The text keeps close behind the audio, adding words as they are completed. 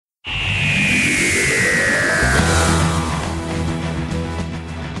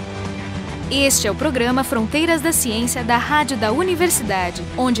Este é o programa Fronteiras da Ciência da Rádio da Universidade,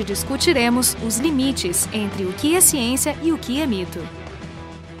 onde discutiremos os limites entre o que é ciência e o que é mito.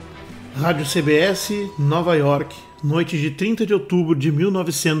 Rádio CBS, Nova York, noite de 30 de outubro de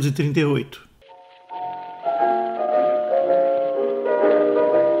 1938.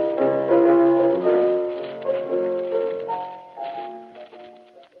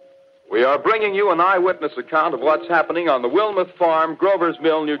 We are bringing you an eyewitness account of what's happening on the Wilmouth Farm, Grover's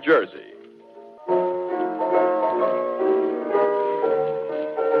Mill, New Jersey.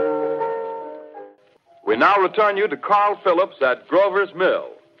 We now return you to Carl Phillips at Grover's Mill.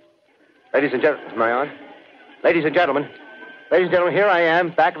 Ladies and gentlemen, am I on? Ladies and gentlemen, here I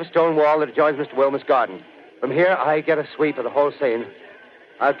am, back of a stone wall that adjoins Mr. Wilmot's garden. From here, I get a sweep of the whole scene.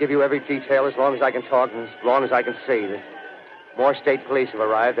 I'll give you every detail as long as I can talk and as long as I can see. More state police have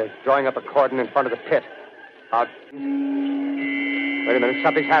arrived. They're drawing up a cordon in front of the pit. Wait a minute,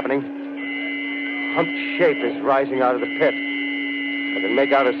 something's happening. A humped shape is rising out of the pit. I can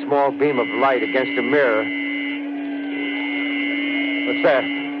make out a small beam of light against a mirror. What's that?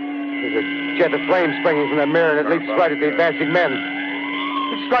 There's a jet of flame springing from the mirror, and it leaps right at the advancing men.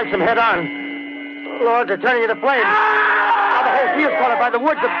 It strikes them head on. Lord, they're turning into flames. Now the whole field's caught up by the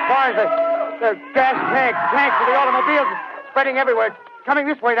woods, the barns, the gas tanks of the automobiles spreading everywhere. Coming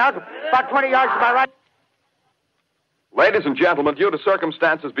this way now, about 20 yards to my right. Ladies and gentlemen, due to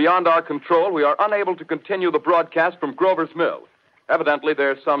circumstances beyond our control, we are unable to continue the broadcast from Grover's Mill. Evidently,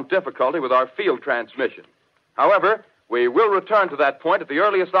 there's some difficulty with our field transmission. However, we will return to that point at the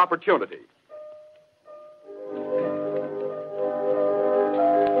earliest opportunity.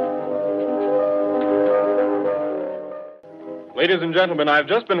 Ladies and gentlemen, I've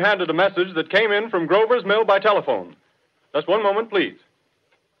just been handed a message that came in from Grover's Mill by telephone. Just one moment, please.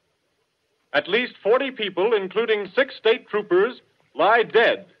 At least 40 people, including 6 state troopers, lie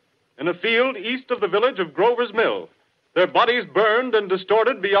dead in a field east of the village of Grover's Mill. Their bodies burned and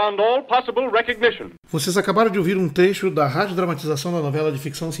distorted beyond all possible recognition. Vocês acabaram de ouvir um trecho da radiodramatização da novela de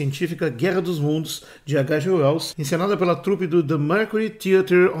ficção científica Guerra dos Mundos, de H.G.Wells, encenada pela troupe do The Mercury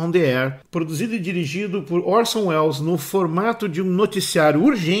Theatre on the Air, produzido e dirigido por Orson Welles no formato de um noticiário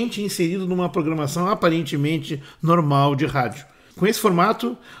urgente inserido numa programação aparentemente normal de rádio. Com esse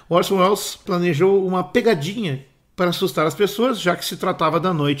formato, Orson Welles planejou uma pegadinha para assustar as pessoas, já que se tratava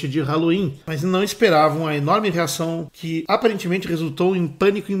da noite de Raloín, mas não esperavam a enorme reação que aparentemente resultou em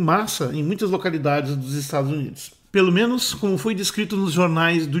pânico em massa em muitas localidades dos Estados Unidos. Pelo menos como foi descrito nos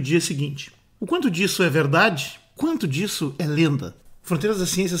jornais do dia seguinte. O quanto disso é verdade? Quanto disso é lenda? Fronteiras da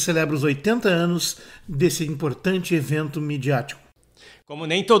Ciência celebra os 80 anos desse importante evento midiático. Como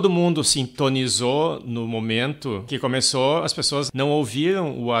nem todo mundo sintonizou no momento que começou, as pessoas não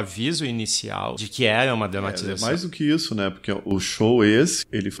ouviram o aviso inicial de que era uma dramatização. Mais do que isso, né? Porque o show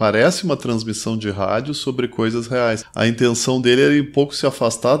ele parece uma transmissão de rádio sobre coisas reais. A intenção dele era um pouco se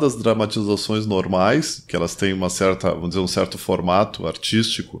afastar das dramatizações normais, que elas têm uma certa, vamos dizer, um certo formato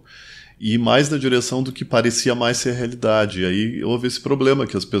artístico, e mais na direção do que parecia mais ser realidade. E aí houve esse problema,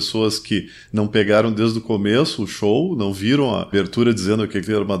 que as pessoas que não pegaram desde o começo o show, não viram a abertura dizendo que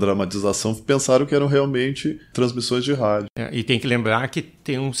era uma dramatização, pensaram que eram realmente transmissões de rádio. E tem que lembrar que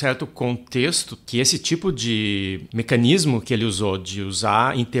tem um certo contexto que esse tipo de mecanismo que ele usou, de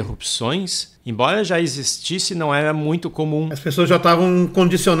usar interrupções, embora já existisse, não era muito comum. As pessoas já estavam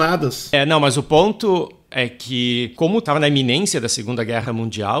condicionadas. Não, mas o ponto é que, como estava na iminência da Segunda Guerra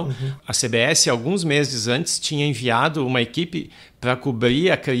Mundial, a CBS, alguns meses antes, tinha enviado uma equipe para cobrir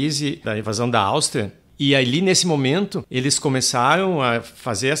a crise da invasão da Áustria. E ali, nesse momento, eles começaram a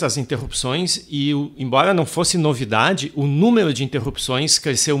fazer essas interrupções e, embora não fosse novidade, o número de interrupções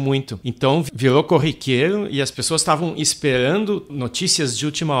cresceu muito. Então, virou corriqueiro e as pessoas estavam esperando notícias de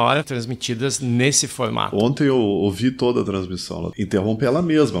última hora transmitidas nesse formato. Ontem eu ouvi toda a transmissão. Ela interrompe ela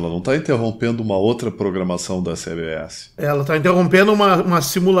mesma, ela não está interrompendo uma outra programação da CBS. Ela está interrompendo uma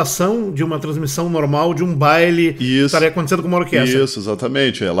simulação de uma transmissão normal de um baile que estaria acontecendo com uma orquestra. Isso,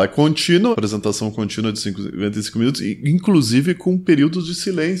 exatamente. Ela é contínua, apresentação contínua de 55 minutos, inclusive com períodos de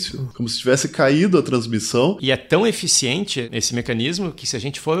silêncio, como se tivesse caído a transmissão. E é tão eficiente esse mecanismo que, se a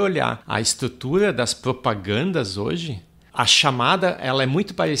gente for olhar a estrutura das propagandas hoje, a chamada ela é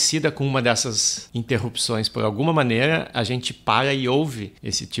muito parecida com uma dessas interrupções. Por alguma maneira, a gente para e ouve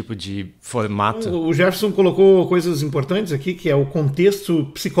esse tipo de formato. O Jeferson colocou coisas importantes aqui, que é o contexto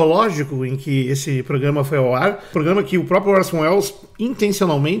psicológico em que esse programa foi ao ar. Programa que o próprio Orson Welles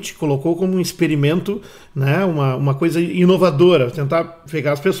intencionalmente colocou como um experimento, né, uma coisa inovadora, tentar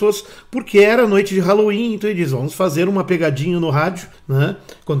pegar as pessoas, porque era noite de Raloín, então ele diz, vamos fazer uma pegadinha no rádio, né,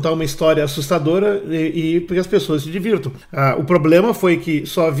 contar uma história assustadora e para que as pessoas se divirtam. O problema foi que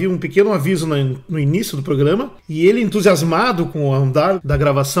só havia um pequeno aviso no início do programa, e ele, entusiasmado com o andar da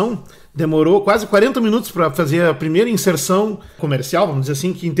gravação, demorou quase 40 minutos para fazer a primeira inserção comercial, vamos dizer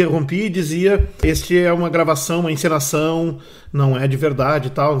assim, que interrompia e dizia, este é uma gravação, uma encenação, não é de verdade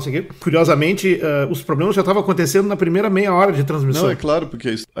e tal, não sei o quê. Curiosamente, os problemas já estavam acontecendo na primeira meia hora de transmissão. Não, é claro,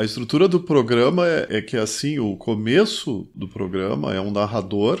 porque a estrutura do programa é que, assim, o começo do programa é um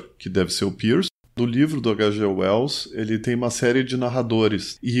narrador, que deve ser o Pierce. No livro do H.G.Wells, ele tem uma série de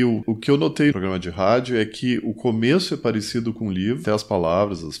narradores. E o que eu notei no programa de rádio é que o começo é parecido com o livro, até as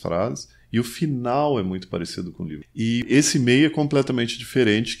palavras, as frases, e o final é muito parecido com o livro. E esse meio é completamente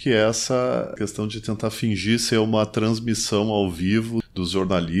diferente, que é essa questão de tentar fingir ser uma transmissão ao vivo dos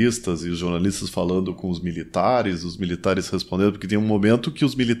jornalistas, e os jornalistas falando com os militares respondendo, porque tem um momento que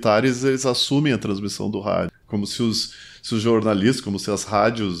os militares eles assumem a transmissão do rádio, como se os jornalistas, como se as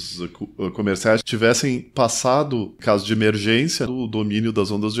rádios comerciais tivessem passado, caso de emergência, do domínio das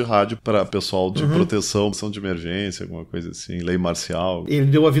ondas de rádio para pessoal de proteção de emergência, alguma coisa assim, lei marcial. Ele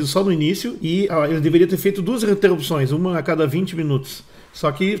deu aviso só no início e ele deveria ter feito 2 interrupções, uma a cada 20 minutos. Só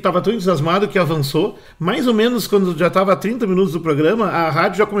que estava tão entusiasmado que avançou. Mais ou menos quando já estava a 30 minutos do programa, a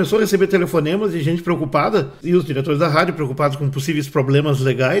rádio já começou a receber telefonemas de gente preocupada, e os diretores da rádio, preocupados com possíveis problemas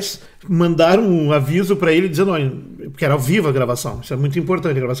legais, mandaram um aviso para ele dizendo, olha, porque era ao vivo a gravação, isso é muito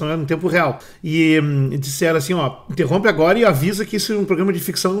importante, a gravação era no tempo real. E disseram assim, interrompe agora e avisa que isso é um programa de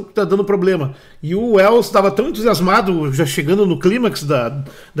ficção que está dando problema. E o Wells estava tão entusiasmado, já chegando no clímax da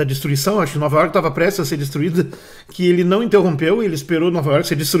destruição, acho que Nova York estava prestes a ser destruída, que ele não interrompeu, ele esperou Nova York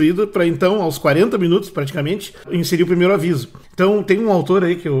ser destruída para então, aos 40 minutos praticamente, inserir o primeiro aviso. Então tem um autor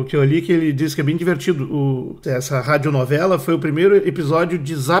aí que eu li que ele diz que é bem divertido. Essa radionovela foi o primeiro episódio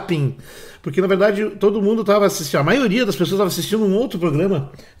de zapping, porque na verdade todo mundo estava assistindo, a maioria das pessoas estava assistindo um outro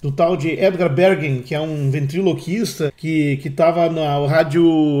programa do tal de Edgar Bergen, que é um ventriloquista que estava na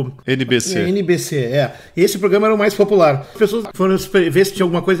rádio NBC. Esse programa era o mais popular. As pessoas foram ver se tinha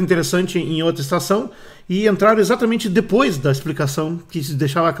alguma coisa interessante em outra estação e entraram exatamente depois da explicação, que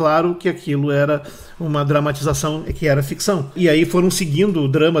deixava claro que aquilo era uma dramatização, que era ficção. E aí foram seguindo o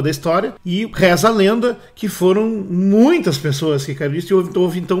drama da história, e reza a lenda que foram muitas pessoas que caíram nisso, e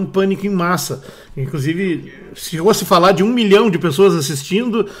houve então um pânico em massa. Inclusive, chegou a se falar de 1 milhão de pessoas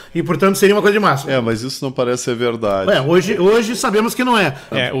assistindo, e portanto seria uma coisa de massa. Mas isso não parece ser verdade. Hoje sabemos que não é.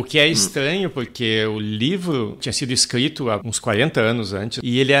 O que é estranho, porque o livro tinha sido escrito há uns 40 anos antes,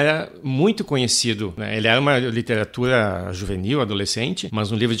 e ele era muito conhecido, né? Ele era uma literatura juvenil, adolescente,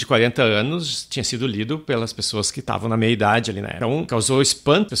 mas um livro de 40 anos tinha sido lido pelas pessoas que estavam na meia-idade ali, né? Então, causou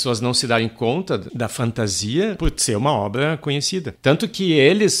espanto, pessoas não se darem conta da fantasia por ser uma obra conhecida. Tanto que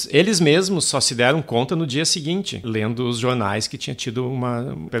eles mesmos só se deram conta no dia seguinte, lendo os jornais que tinha tido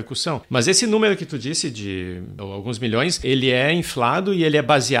uma percussão. Mas esse número que tu disse de alguns milhões, ele é inflado e ele é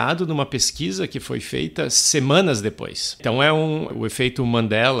baseado numa pesquisa que foi feita semanas depois. Então é o efeito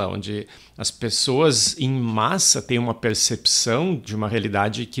Mandela, onde as pessoas em massa têm uma percepção de uma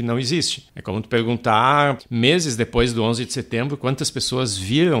realidade que não existe. É como tu perguntar, meses depois do 11 de setembro, quantas pessoas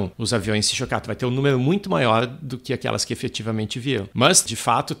viram os aviões se chocar. Tu vai ter um número muito maior do que aquelas que efetivamente viram. Mas, de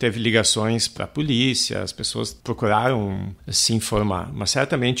fato, teve ligações para a polícia, as pessoas procuraram se informar. Mas,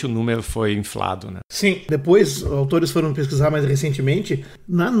 certamente, o número foi inflado, né? Sim. Depois, autores foram pesquisar mais recentemente.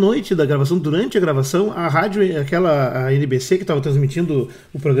 Na noite da gravação, durante a gravação, a rádio, a NBC, que estava transmitindo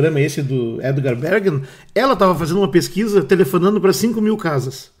o programa esse do Edgar Bergen, ela estava fazendo uma pesquisa telefonando para 5 mil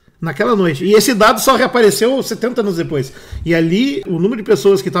casas naquela noite. E esse dado só reapareceu 70 anos depois. E ali, o número de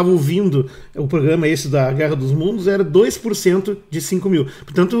pessoas que estavam ouvindo o programa esse da Guerra dos Mundos era 2% de 5 mil.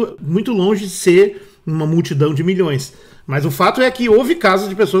 Portanto, muito longe de ser uma multidão de milhões. Mas o fato é que houve casos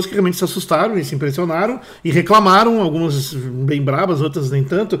de pessoas que realmente se assustaram e se impressionaram e reclamaram, algumas bem brabas, outras nem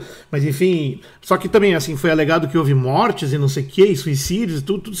tanto, mas enfim, só que também assim foi alegado que houve mortes e não sei o que, suicídios e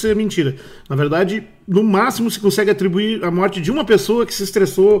tudo seria mentira. Na verdade, no máximo se consegue atribuir a morte de uma pessoa que se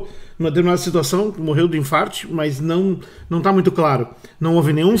estressou numa determinada situação, morreu de infarto, mas não está muito claro. Não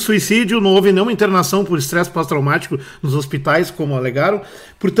houve nenhum suicídio, não houve nenhuma internação por estresse pós-traumático nos hospitais, como alegaram.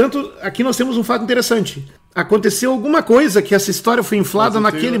 Portanto, aqui nós temos um fato interessante. Aconteceu alguma coisa que essa história foi inflada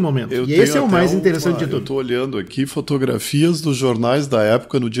naquele momento. E esse é o mais interessante de tudo. Eu estou olhando aqui fotografias dos jornais da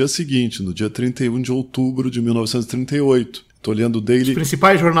época no dia seguinte, no dia 31 de outubro de 1938. Estou olhando o Daily... Os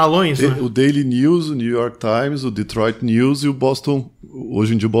principais jornalões, né? O Daily News, o New York Times, o Detroit News e o Boston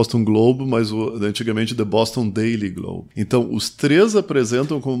hoje em dia Boston Globe, mas antigamente The Boston Daily Globe. Então, os três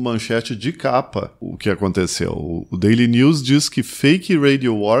apresentam como manchete de capa o que aconteceu. O Daily News diz que fake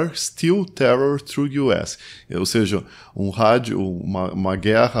radio war still terror through US. Ou seja, uma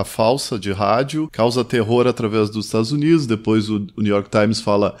guerra falsa de rádio causa terror através dos Estados Unidos. Depois o New York Times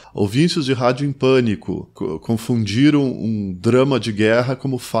fala, ouvintes de rádio em pânico, confundiram um drama de guerra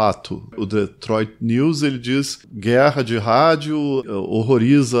como fato. O Detroit News, ele diz, guerra de rádio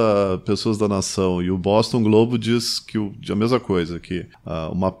horroriza pessoas da nação. E o Boston Globe diz que a mesma coisa, que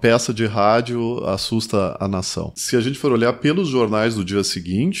uma peça de rádio assusta a nação. Se a gente for olhar pelos jornais do dia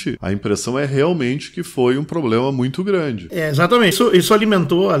seguinte, a impressão é realmente que foi um problema muito grande. Exatamente. Isso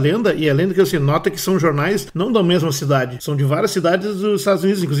alimentou a lenda, e a lenda que você nota que são jornais não da mesma cidade, são de várias cidades dos Estados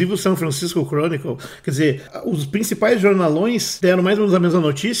Unidos, inclusive o San Francisco Chronicle. Quer dizer, os principais jornalões deram mais ou menos a mesma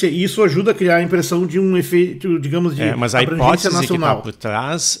notícia, e isso ajuda a criar a impressão de um efeito, digamos, de mas a hipótese nacional. Que está por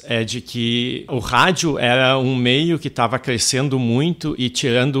trás é de que o rádio era um meio que estava crescendo muito e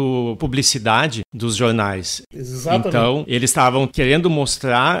tirando publicidade dos jornais. Exatamente. Então, eles estavam querendo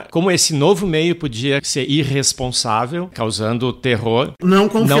mostrar como esse novo meio podia ser irresponsável, causando terror não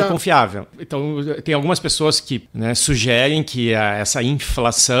confiável. Então, tem algumas pessoas que sugerem que essa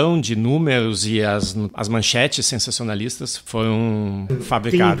inflação de números e as manchetes sensacionalistas foram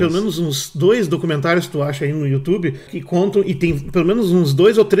fabricadas. Tem pelo menos uns 2 documentários que tu acha aí no YouTube que contam, e tem pelo menos uns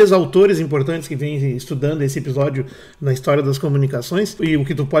 2 ou 3 autores importantes que vêm estudando esse episódio na história das comunicações, e o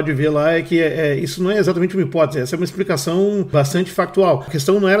que tu pode ver lá é que isso não é exatamente uma hipótese, essa é uma explicação bastante factual. A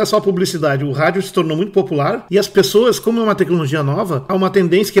questão não era só publicidade, o rádio se tornou muito popular, e as pessoas, como é uma tecnologia nova, há uma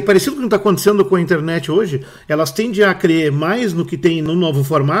tendência que é parecida com o que está acontecendo com a internet hoje, elas tendem a crer mais no que tem no novo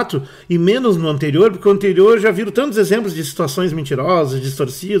formato e menos no anterior, porque o anterior já viram tantos exemplos de situações mentirosas,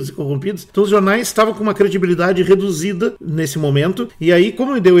 distorcidas e corrompidas. Então os jornais estavam com uma credibilidade reduzida nesse momento, e aí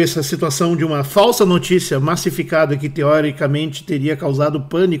como deu essa situação de uma falsa notícia massificada que teoricamente teria causado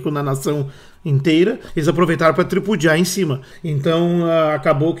pânico na nação inteira, eles aproveitaram para tripudiar em cima. Então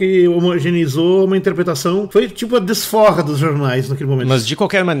acabou que homogeneizou uma interpretação, foi tipo a desforra dos jornais naquele momento. Mas de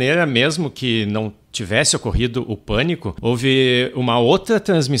qualquer maneira, mesmo que não tivesse ocorrido o pânico, houve uma outra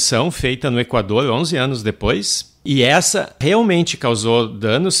transmissão feita no Equador 11 anos depois, e essa realmente causou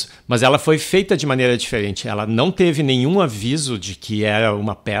danos, mas ela foi feita de maneira diferente. Ela não teve nenhum aviso de que era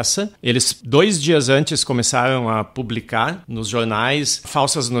uma peça. Eles 2 dias antes começaram a publicar nos jornais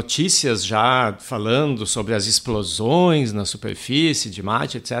falsas notícias já falando sobre as explosões na superfície de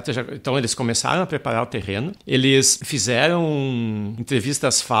Marte, etc. Então eles começaram a preparar o terreno. Eles fizeram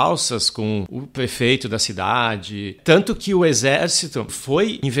entrevistas falsas com o prefeito da cidade, tanto que o exército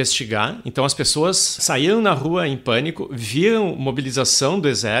foi investigar. Então as pessoas saíram na rua em pânico, viram mobilização do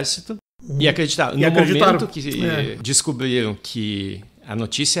exército e acreditaram. No momento que descobriram que a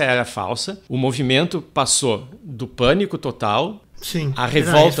notícia era falsa, o movimento passou do pânico total Sim. A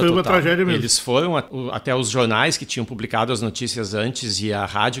revolta foi uma tragédia mesmo. Eles foram até os jornais que tinham publicado as notícias antes e a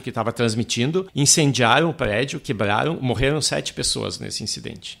rádio que estava transmitindo, incendiaram o prédio, quebraram, morreram 7 pessoas nesse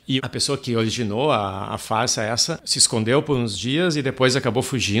incidente. E a pessoa que originou a farsa essa se escondeu por uns dias e depois acabou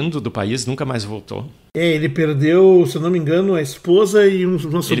fugindo do país, nunca mais voltou. Ele perdeu, se eu não me engano, a esposa e um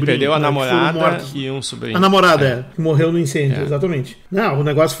sobrinho. Ele perdeu a namorada e um sobrinho. A namorada, que morreu no incêndio, exatamente. Não, o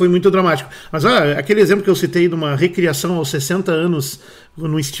negócio foi muito dramático. Mas aquele exemplo que eu citei de uma recriação aos 60 anos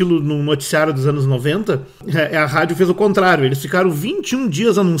no estilo no noticiário dos anos 90, a rádio fez o contrário. Eles ficaram 21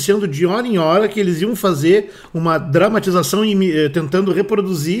 dias anunciando de hora em hora que eles iam fazer uma dramatização tentando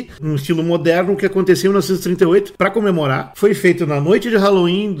reproduzir um estilo moderno o que aconteceu em 1938 para comemorar. Foi feito na noite de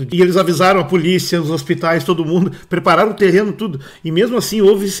Raloín e eles avisaram a polícia, os hospitais, todo mundo, prepararam o terreno, tudo. E mesmo assim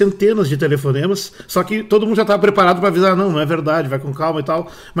houve centenas de telefonemas, só que todo mundo já estava preparado para avisar, não é verdade, vai com calma e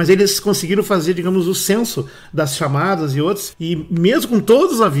tal. Mas eles conseguiram fazer, digamos, o censo das chamadas e outros, e mesmo com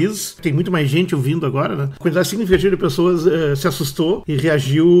todos os avisos, tem muito mais gente ouvindo agora, né? A quantidade significativa de pessoas se assustou e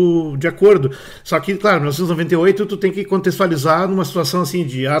reagiu de acordo. Só que, claro, em 1998 tu tem que contextualizar numa situação assim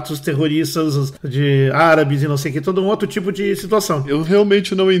de atos terroristas, de árabes e não sei o que, todo um outro tipo de situação. Eu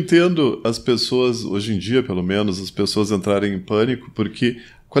realmente não entendo as pessoas, hoje em dia pelo menos, as pessoas entrarem em pânico, porque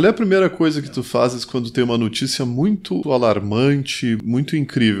qual é a primeira coisa que tu fazes quando tem uma notícia muito alarmante, muito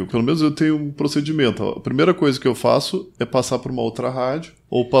incrível? Pelo menos eu tenho um procedimento. A primeira coisa que eu faço é passar por uma outra rádio,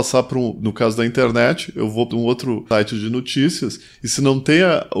 ou passar por no caso da internet, eu vou para um outro site de notícias, e se não tem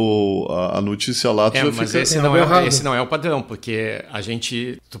a notícia lá, tu já mas fica... esse não é o padrão, porque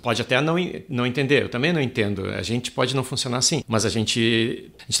tu pode até não entender, eu também não entendo, a gente pode não funcionar assim, mas a gente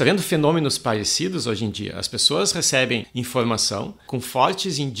está vendo fenômenos parecidos hoje em dia. As pessoas recebem informação com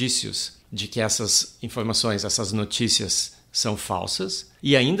fortes indícios de que essas informações, essas notícias são falsas,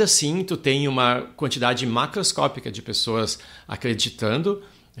 e ainda assim tu tem uma quantidade macroscópica de pessoas acreditando,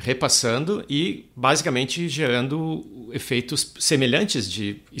 repassando e basicamente gerando efeitos semelhantes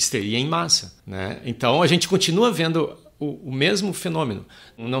de histeria em massa, né? Então a gente continua vendo o mesmo fenômeno.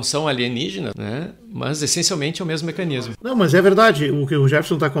 Não são alienígenas, né? Mas essencialmente é o mesmo mecanismo. Não, mas é verdade. O que o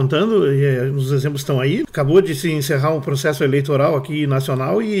Jefferson está contando, os exemplos estão aí. Acabou de se encerrar um processo eleitoral aqui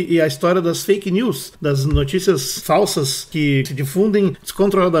nacional e a história das fake news, das notícias falsas que se difundem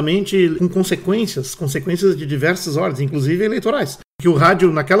descontroladamente com consequências de diversas ordens, inclusive eleitorais. Que o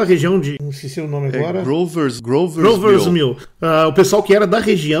rádio naquela região de... não sei se é o nome agora... Grovers Mill. O pessoal que era da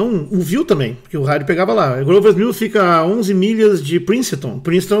região o viu também, porque o rádio pegava lá. Grovers Mill fica a 11 milhas de Princeton.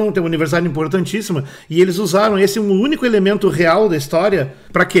 Princeton tem uma universidade importantíssima e eles usaram esse único elemento real da história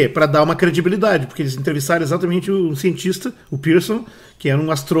para quê? Para dar uma credibilidade, porque eles entrevistaram exatamente um cientista, o Pearson, que era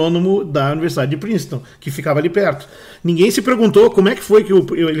um astrônomo da Universidade de Princeton, que ficava ali perto. Ninguém se perguntou como é que foi que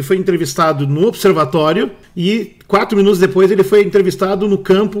ele foi entrevistado no observatório e 4 minutos depois ele foi entrevistado no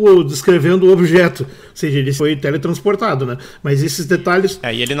campo descrevendo o objeto. Ou seja, ele foi teletransportado, né? Mas esses detalhes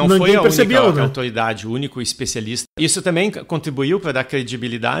e ele não foi a única autoridade, o único especialista. Isso também contribuiu para dar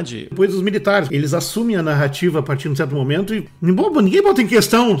credibilidade. Depois os militares, eles assumem a narrativa a partir de um certo momento e ninguém bota em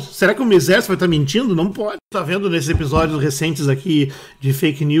questão. Será que o exército vai estar mentindo? Não pode. Tá vendo nesses episódios recentes aqui de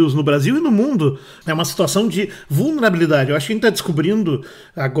fake news no Brasil e no mundo, é uma situação de vulnerabilidade. Eu acho que a gente está descobrindo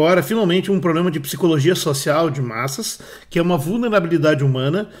agora, finalmente, um problema de psicologia social de massas, que é uma vulnerabilidade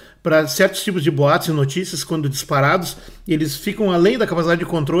humana para certos tipos de boatos e notícias, quando disparados, eles ficam além da capacidade de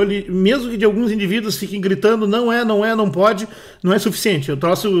controle, mesmo que de alguns indivíduos fiquem gritando não pode, não é suficiente. O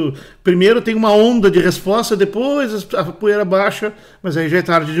troço, primeiro tem uma onda de resposta, depois a poeira baixa, mas aí já é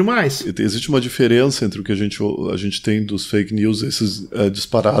tarde demais. Existe uma diferença entre o que a gente tem dos fake news, esses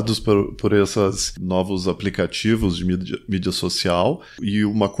disparados por esses novos aplicativos de mídia social, e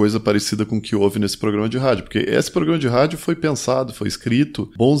uma coisa parecida com o que houve nesse programa de rádio, porque esse programa de rádio foi pensado, foi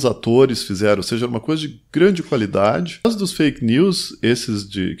escrito, bons atores fizeram, ou seja, uma coisa de grande qualidade. Os dos fake news, esses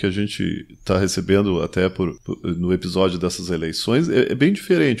que a gente está recebendo até no episódio dessas eleições, é bem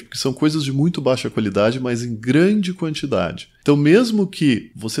diferente, porque são coisas de muito baixa qualidade, mas em grande quantidade. Então, mesmo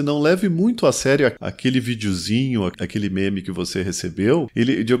que você não leve muito a sério aquele videozinho, aquele meme que você recebeu,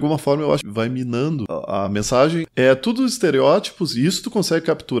 ele, de alguma forma, eu acho que vai minando a mensagem. É tudo estereótipos, e isso tu consegue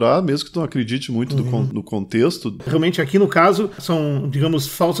capturar, mesmo que tu não acredite muito no contexto. Realmente, aqui no caso, são, digamos,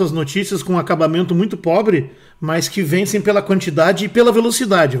 falsas notícias com um acabamento muito pobre, mas que vencem pela quantidade e pela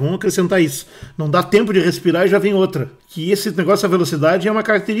velocidade. Vamos acrescentar isso. Não dá tempo de respirar e já vem outra. Que esse negócio da velocidade é uma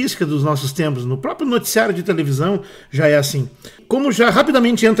característica dos nossos tempos. No próprio noticiário de televisão já é assim. Como já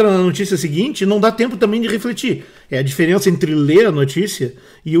rapidamente entra na notícia seguinte, não dá tempo também de refletir. É a diferença entre ler a notícia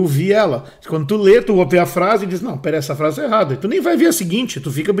e ouvir ela. Quando tu lê, tu ouve a frase e diz, não, pera, essa frase é errada. E tu nem vai ver a seguinte,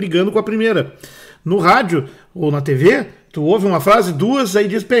 tu fica brigando com a primeira. No rádio ou na TV, tu ouve uma frase, duas, aí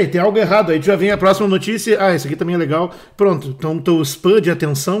diz, peraí, tem algo errado. Aí tu já vem a próxima notícia, isso aqui também é legal. Pronto, então teu spam de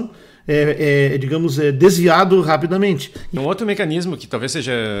atenção digamos, desviado rapidamente. Um outro mecanismo que talvez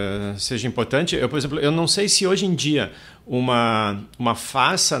seja importante, por exemplo, eu não sei se hoje em dia uma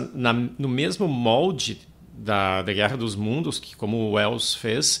farsa no mesmo molde da Guerra dos Mundos, que como o Wells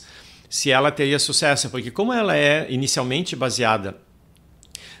fez, se ela teria sucesso, porque como ela é inicialmente baseada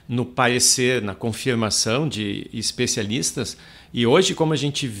no parecer, na confirmação de especialistas, e hoje como a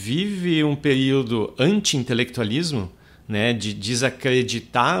gente vive um período anti-intelectualismo, né, de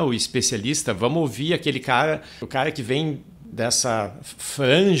desacreditar o especialista, vamos ouvir aquele cara, o cara que vem dessa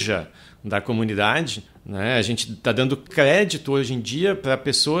franja da comunidade, né? A gente está dando crédito hoje em dia para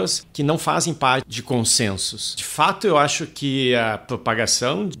pessoas que não fazem parte de consensos. De fato, eu acho que a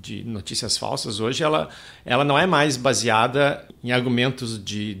propagação de notícias falsas hoje, ela não é mais baseada em argumentos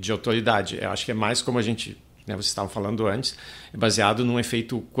de autoridade. Eu acho que é mais como a gente... vocês estavam falando antes, é baseado num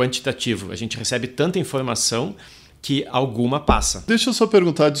efeito quantitativo. A gente recebe tanta informação que alguma passa. Deixa eu só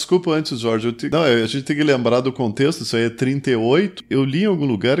perguntar, desculpa antes, Jorge. A gente tem que lembrar do contexto, isso aí é 38. Eu li em algum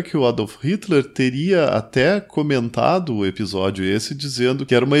lugar que o Adolf Hitler teria até comentado o episódio esse, dizendo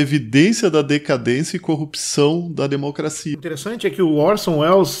que era uma evidência da decadência e corrupção da democracia. O interessante é que o Orson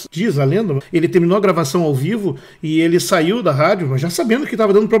Welles, diz a lenda, ele terminou a gravação ao vivo e ele saiu da rádio, mas já sabendo que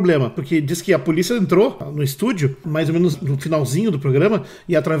estava dando problema, porque diz que a polícia entrou no estúdio, mais ou menos no finalzinho do programa,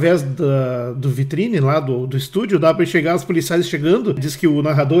 e através do vitrine lá do estúdio, dá para enxergar os policiais chegando. Diz que o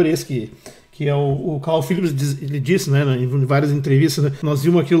narrador esse que que é o Carl Phillips, ele disse, né, em várias entrevistas, né, nós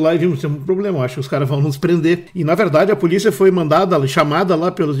vimos aquilo lá e vimos, tem um problema, acho que os caras vão nos prender. E na verdade a polícia foi chamada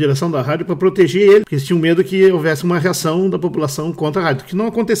lá pela direção da rádio para proteger ele, porque eles tinham medo que houvesse uma reação da população contra a rádio, que não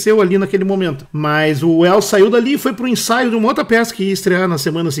aconteceu ali naquele momento. Mas o Wells saiu dali e foi pro ensaio de uma outra peça que ia estrear na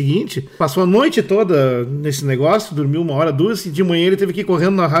semana seguinte, passou a noite toda nesse negócio, dormiu 1 hora, 2, e de manhã ele teve que ir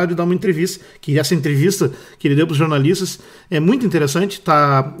correndo na rádio dar uma entrevista, que essa entrevista que ele deu para os jornalistas é muito interessante,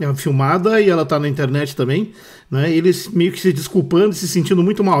 tá filmada e ela tá na internet também, né? Eles meio que se desculpando e se sentindo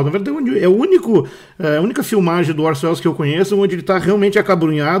muito mal. Na verdade, é a única filmagem do Orson Welles que eu conheço onde ele tá realmente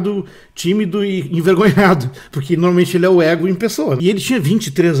acabrunhado, tímido e envergonhado, porque normalmente ele é o ego em pessoa. E ele tinha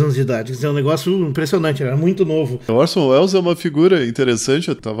 23 anos de idade, é um negócio impressionante, ele era muito novo. O Orson Welles é uma figura interessante,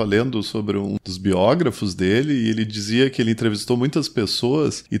 eu estava lendo sobre um dos biógrafos dele e ele dizia que ele entrevistou muitas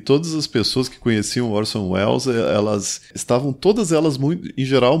pessoas e todas as pessoas que conheciam o Orson Welles, elas estavam todas elas, em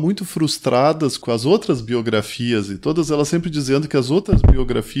geral, muito frustradas com as outras biografias e todas elas sempre dizendo que as outras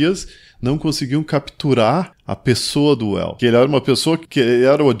biografias não conseguiam capturar a pessoa do Wells. Que ele era uma pessoa que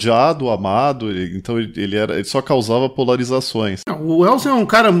era odiado, amado, então ele só causava polarizações. O Wells é um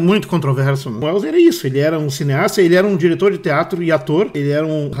cara muito controverso. O Wells era isso, ele era um cineasta, ele era um diretor de teatro e ator, ele era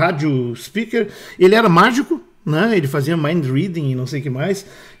um rádio speaker, ele era mágico, né? Ele fazia mind reading e não sei o que mais,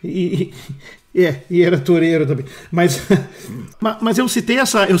 e era toureiro também. Mas eu citei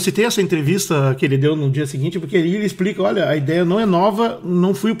essa entrevista que ele deu no dia seguinte, porque ele explica, olha, a ideia não é nova,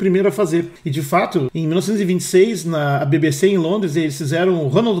 não fui o primeiro a fazer. E de fato, em 1926, na BBC em Londres, eles fizeram o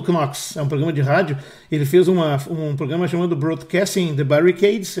Ronald Knox, é um programa de rádio, ele fez um programa chamado Broadcasting the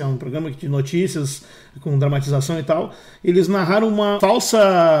Barricades, é um programa de notícias com dramatização e tal. Eles narraram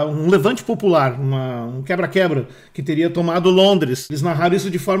um levante popular, um quebra-quebra que teria tomado Londres. Eles narraram isso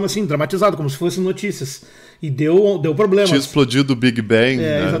de forma assim, dramatizada, como se fossem notícias. E deu problema. Tinha explodido o Big Bang,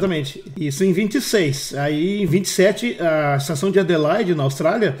 né? Exatamente. Isso em 26. Aí, em 27, a estação de Adelaide, na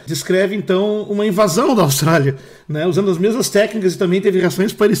Austrália, descreve, então, uma invasão da Austrália, né? Usando as mesmas técnicas e também teve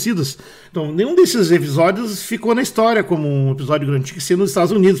reações parecidas. Então, nenhum desses episódios ficou na história como um episódio grande. Tinha que ser nos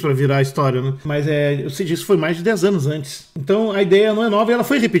Estados Unidos para virar a história, né? Mas, eu sei disso, foi mais de 10 anos antes. Então, a ideia não é nova e ela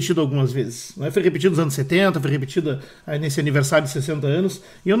foi repetida algumas vezes, né? Foi repetida nos anos 70, foi repetida nesse aniversário de 60 anos.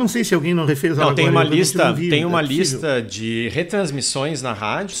 E eu não sei se alguém não refez ela agora. Tem uma lista... Tem uma lista de retransmissões na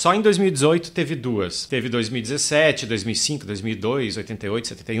rádio. Só em 2018 teve 2. Teve 2017, 2005, 2002, 88,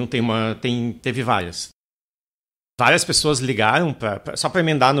 71. Teve várias. Várias pessoas ligaram só para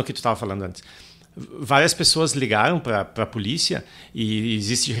emendar no que tu estava falando antes. Várias pessoas ligaram para a polícia e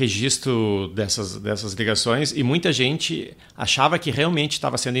existe registro dessas ligações e muita gente achava que realmente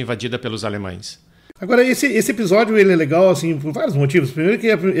estava sendo invadida pelos alemães. Agora, esse episódio ele é legal assim, por vários motivos. Primeiro que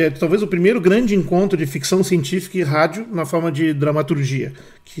é talvez o primeiro grande encontro de ficção científica e rádio na forma de dramaturgia,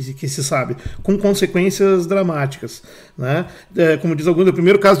 que se sabe, com consequências dramáticas, né? Como diz alguns, é o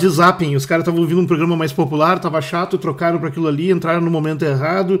primeiro caso de zapping. Os caras estavam ouvindo um programa mais popular, estava chato, trocaram para aquilo ali, entraram no momento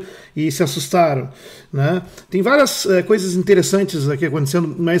errado e se assustaram, né? Tem várias coisas interessantes aqui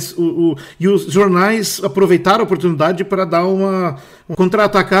acontecendo, mas e os jornais aproveitaram a oportunidade para dar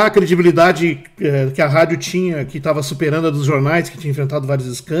contra-atacar a credibilidade que a rádio tinha, que estava superando a dos jornais, que tinha enfrentado vários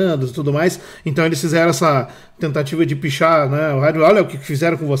escândalos e tudo mais. Então eles fizeram essa tentativa de pichar, né? O rádio, olha o que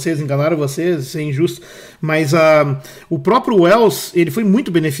fizeram com vocês, enganaram vocês, isso é injusto. Mas o próprio Wells, ele foi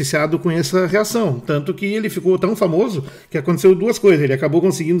muito beneficiado com essa reação, tanto que ele ficou tão famoso que aconteceu 2 coisas. Ele acabou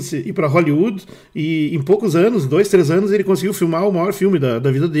conseguindo ir para Hollywood e em poucos anos, 2, 3 anos, ele conseguiu filmar o maior filme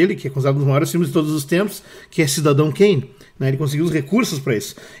da vida dele, que é considerado um dos maiores filmes de todos os tempos, que é Cidadão Kane. Ele conseguiu os recursos para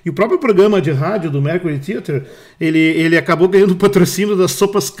isso. E o próprio programa de rádio do Mercury Theatre, ele acabou ganhando o patrocínio das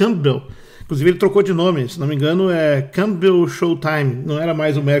sopas Campbell. Inclusive ele trocou de nome, se não me engano é Campbell Showtime, não era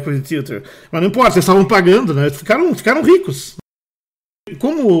mais o Mercury Theatre. Mas não importa, eles estavam pagando, né? Ficaram ricos.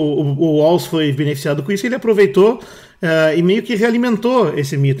 Como o Wells foi beneficiado com isso, ele aproveitou e meio que realimentou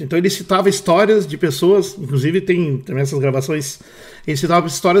esse mito. Então ele citava histórias de pessoas, inclusive tem também essas gravações, ele citava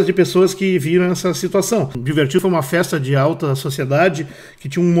histórias de pessoas que viram essa situação. Divertido foi uma festa de alta sociedade que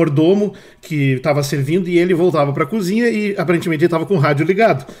tinha um mordomo que estava servindo e ele voltava para a cozinha e aparentemente ele estava com o rádio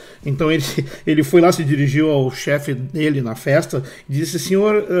ligado. Então ele foi lá, se dirigiu ao chefe dele na festa e disse: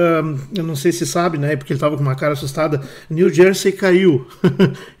 senhor, eu não sei se sabe, né, porque ele estava com uma cara assustada, New Jersey caiu.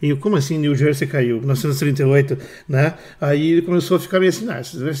 E eu, como assim New Jersey caiu? 1938, né? Aí ele começou a ficar meio assim,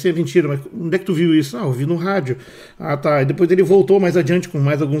 isso deve ser mentira, mas onde é que tu viu isso? Eu vi no rádio. Tá. E depois ele voltou mais adiante com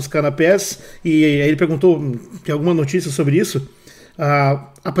mais alguns canapés e aí ele perguntou, tem alguma notícia sobre isso?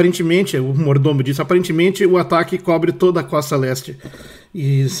 Aparentemente, o mordomo disse, aparentemente o ataque cobre toda a costa leste.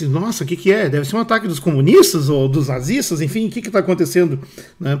 E disse, nossa, o que é? Deve ser um ataque dos comunistas ou dos nazistas, enfim, o que está acontecendo?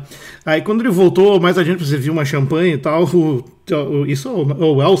 Né? Aí quando ele voltou mais adiante, você viu uma champanhe e tal, isso é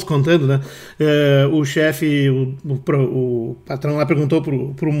o Wells contando, né? O chefe, o patrão lá perguntou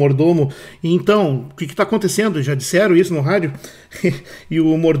pro mordomo, então, o que está acontecendo? Já disseram isso no rádio? E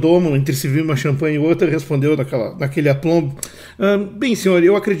o mordomo, entre se viu uma champanhe e outra, respondeu naquele aplombo, bem, senhor,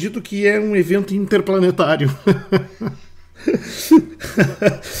 eu acredito que é um evento interplanetário.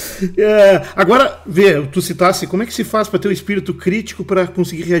 Agora, tu citasse, como é que se faz para ter o espírito crítico para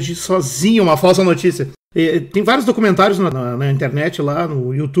conseguir reagir sozinho a uma falsa notícia? Tem vários documentários na internet, lá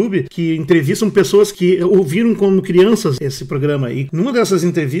no YouTube, que entrevistam pessoas que ouviram como crianças esse programa. E numa dessas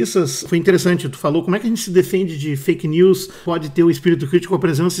entrevistas foi interessante, tu falou como é que a gente se defende de fake news, pode ter o espírito crítico, a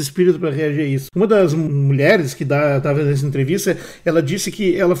presença de espírito para reagir a isso. Uma das mulheres que estava nessa entrevista, ela disse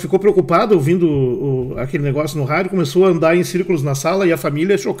que ela ficou preocupada ouvindo aquele negócio no rádio, começou a andar em círculos na sala e a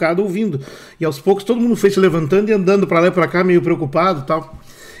família chocada ouvindo. E aos poucos todo mundo foi se levantando e andando para lá e para cá, meio preocupado e tal.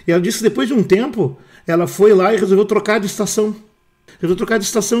 E ela disse que depois de um tempo, ela foi lá e resolveu trocar de estação.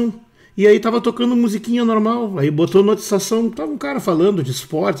 E aí tava tocando musiquinha normal. Aí botou na outra estação, tava um cara falando de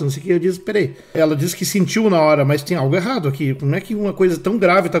esportes, não sei o que. Eu disse, peraí. Ela disse que sentiu na hora, mas tem algo errado aqui. Como é que uma coisa tão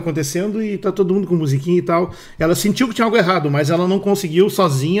grave tá acontecendo e tá todo mundo com musiquinha e tal? Ela sentiu que tinha algo errado, mas ela não conseguiu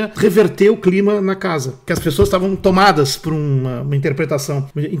sozinha reverter o clima na casa. Que as pessoas estavam tomadas por uma interpretação.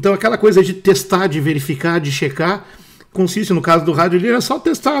 Então aquela coisa de testar, de verificar, de checar, consiste, no caso do rádio, ele era só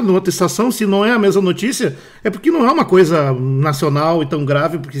testar numa outra estação, se não é a mesma notícia, é porque não é uma coisa nacional e tão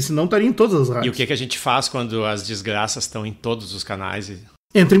grave, porque senão estaria em todas as rádios. E o que a gente faz quando as desgraças estão em todos os canais?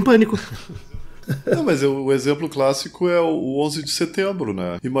 Entra em pânico. Não, mas o exemplo clássico é o 11 de setembro,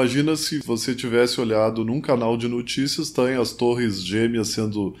 né? Imagina se você tivesse olhado num canal de notícias, tem as torres gêmeas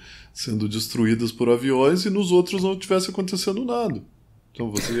sendo destruídas por aviões e nos outros não tivesse acontecendo nada. Então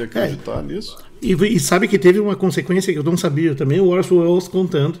você ia acreditar nisso? E sabe que teve uma consequência que eu não sabia também, o Orson Welles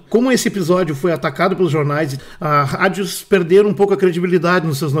contando. Como esse episódio foi atacado pelos jornais, as rádios perderam um pouco a credibilidade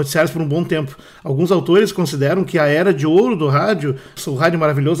nos seus noticiários por um bom tempo. Alguns autores consideram que a era de ouro do rádio, o rádio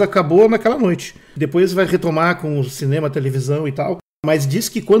maravilhoso, acabou naquela noite. Depois vai retomar com o cinema, televisão e tal. Mas diz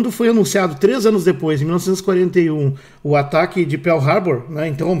que quando foi anunciado 3 anos depois, em 1941, o ataque de Pearl Harbor, né,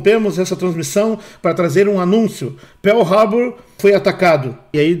 interrompemos essa transmissão para trazer um anúncio. Pearl Harbor foi atacado.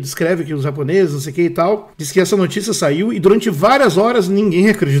 E aí descreve que os japoneses, não sei o que e tal, diz que essa notícia saiu e durante várias horas ninguém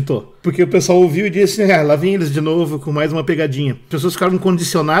acreditou. Porque o pessoal ouviu e disse, lá vem eles de novo com mais uma pegadinha. As pessoas ficaram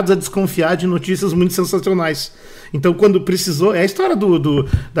condicionadas a desconfiar de notícias muito sensacionais. Então, quando precisou... É a história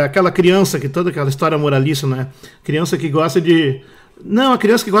daquela criança, que toda aquela história moralista, né? Criança que gosta de... Não, a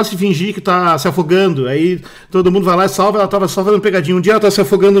criança que gosta de fingir que está se afogando. Aí todo mundo vai lá e salva, ela estava só fazendo pegadinha. Um dia ela está se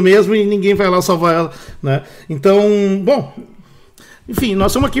afogando mesmo e ninguém vai lá salvar ela, né? Então, bom... Enfim,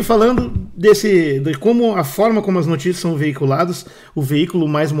 nós estamos aqui falando de como a forma como as notícias são veiculadas, o veículo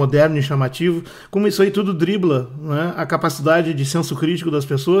mais moderno e chamativo, como isso aí tudo dribla, né, a capacidade de senso crítico das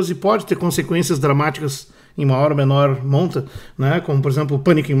pessoas e pode ter consequências dramáticas em maior ou menor monta, né, como, por exemplo,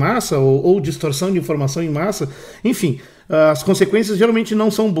 pânico em massa ou distorção de informação em massa. Enfim, as consequências geralmente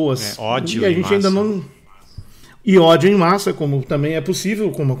não são boas. Ódio e a gente em ainda massa. não... E ódio em massa, como também é possível,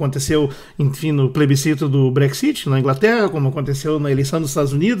 como aconteceu, enfim, no plebiscito do Brexit na Inglaterra, como aconteceu na eleição dos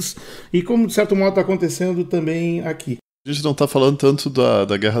Estados Unidos, e como, de certo modo, está acontecendo também aqui. A gente não está falando tanto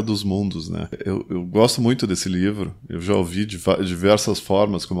da Guerra dos Mundos, né? Eu gosto muito desse livro, eu já ouvi de diversas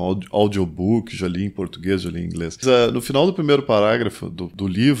formas, como audiobook, já li em português, já li em inglês. No final do primeiro parágrafo do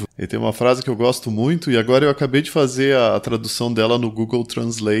livro, ele tem uma frase que eu gosto muito, e agora eu acabei de fazer a tradução dela no Google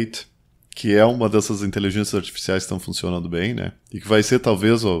Translate, que é uma dessas inteligências artificiais que estão funcionando bem, né? E que vai ser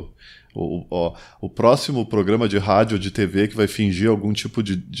talvez o próximo programa de rádio ou de TV que vai fingir algum tipo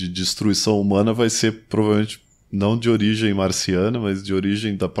de destruição humana, vai ser provavelmente não de origem marciana, mas de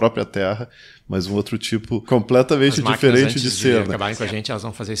origem da própria Terra, mas um outro tipo completamente diferente de ser. Antes de acabarem com a gente, elas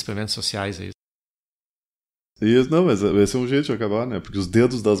vão fazer experimentos sociais aí. Isso, não, mas esse é um jeito de acabar, né? Porque os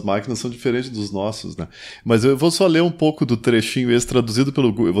dedos das máquinas são diferentes dos nossos, né? Mas eu vou só ler um pouco do trechinho esse traduzido pelo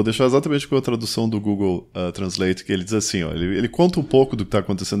Google. Eu vou deixar exatamente com a tradução do Google Translate, que ele diz assim, ó, ele conta um pouco do que está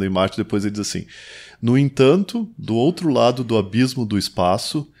acontecendo em Marte, depois ele diz assim: no entanto, do outro lado do abismo do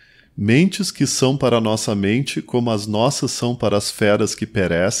espaço, mentes que são para a nossa mente como as nossas são para as feras que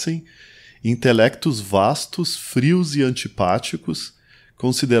perecem, intelectos vastos, frios e antipáticos,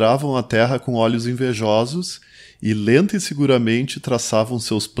 consideravam a Terra com olhos invejosos e lenta e seguramente traçavam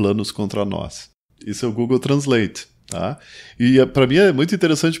seus planos contra nós. Isso é o Google Translate, tá? E para mim é muito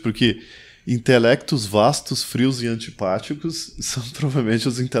interessante porque intelectos vastos, frios e antipáticos são provavelmente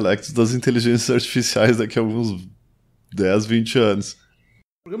os intelectos das inteligências artificiais daqui a alguns 10, 20 anos.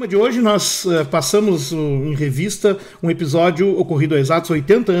 No programa de hoje nós passamos em revista um episódio ocorrido há exatos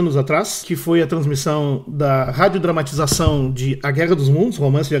 80 anos atrás, que foi a transmissão da radiodramatização de A Guerra dos Mundos,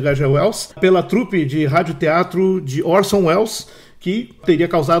 romance de H.G.Wells, pela troupe de radioteatro de Orson Welles, que teria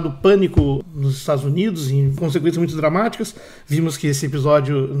causado pânico nos Estados Unidos, em consequências muito dramáticas. Vimos que esse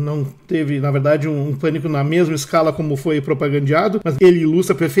episódio não teve, na verdade, um pânico na mesma escala como foi propagandeado, mas ele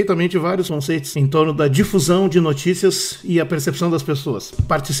ilustra perfeitamente vários conceitos em torno da difusão de notícias e a percepção das pessoas.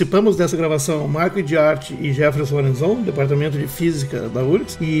 Participamos dessa gravação Marco Idiart e Jeferson Arenzon, do Departamento de Física da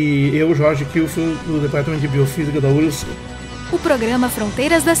URGS, e eu, Jorge Quillfeldt, do Departamento de Biofísica da URGS. O programa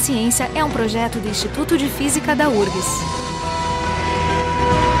Fronteiras da Ciência é um projeto do Instituto de Física da URGS.